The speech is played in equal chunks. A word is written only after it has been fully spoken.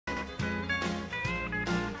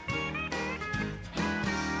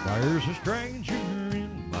There's a stranger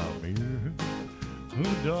in my mirror who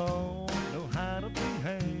don't know how to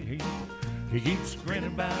behave. He keeps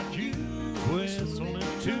grinning about you, whistling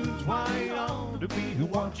tunes while he ought to be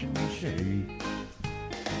watching me shake.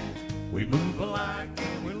 We move alike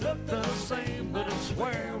and we look the same, but I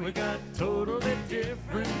swear we got totally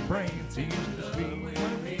different brains. He used to be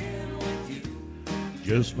one in with you,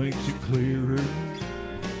 just makes it clearer.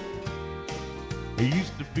 He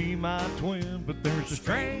used to be my twin, but there's a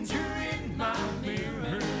stranger in my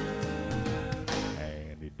mirror,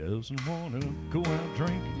 and he doesn't want to go out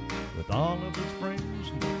drinking with all of his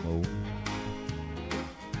friends no more.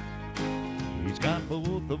 He's got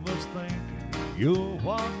both of us thinking, you're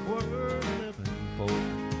what we're living for.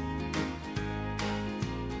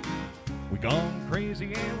 We gone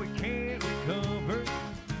crazy and we can't recover.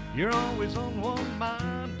 You're always on one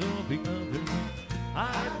mind or the other.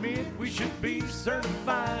 I admit we should be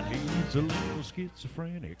certified. He's a little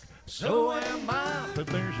schizophrenic, so am I. But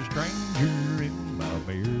there's a stranger in my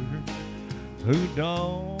mirror who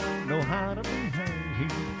don't know how to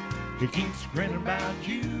behave. He keeps grinning about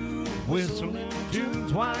you, whistling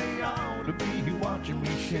tunes while he ought to be watching me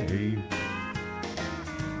shave.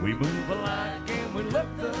 We move alike and we look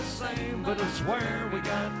the same, but I swear we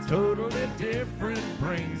got totally different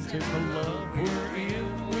brains. And the love we're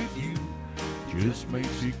in with you just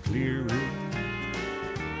makes it clearer.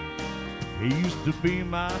 He used to be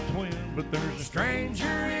my twin, but there's a stranger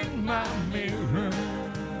in my mirror.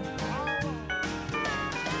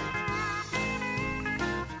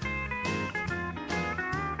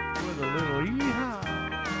 With a little yeehaw.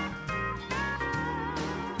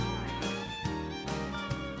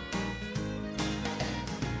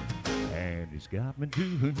 And he's got me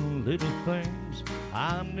doing little things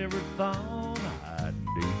I never thought I'd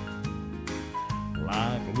do,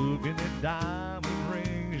 like looking at diamond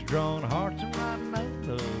rings, drawing hearts and writing I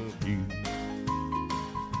love you.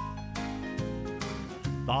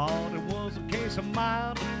 Thought it was a case of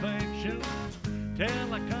mild affection,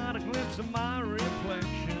 till I caught a glimpse of my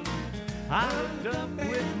reflection. I looked up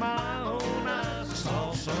with my own eyes,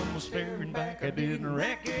 saw someone staring back I didn't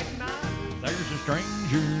recognize. There's a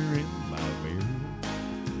stranger in my mirror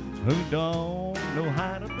who don't know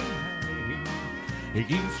how to behave. He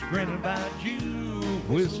keeps grinning about you,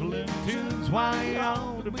 whistling tunes while he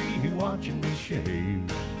ought to be watching me shave.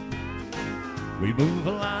 We move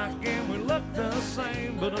alike and we look the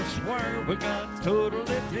same, but I swear we got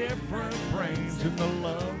totally different brains. And the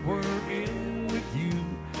love we're in with you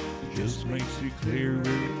just makes it clearer.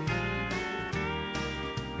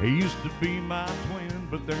 He used to be my twin,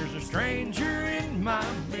 but there's a stranger in my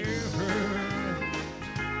mirror.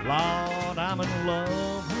 Lord, I'm in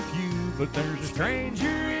love with you, but there's a stranger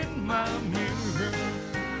in my mirror.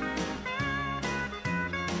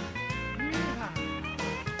 Yeah.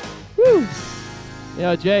 Woo!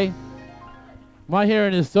 Yeah, Jay, my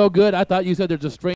hearing is so good, I thought you said there's a stranger.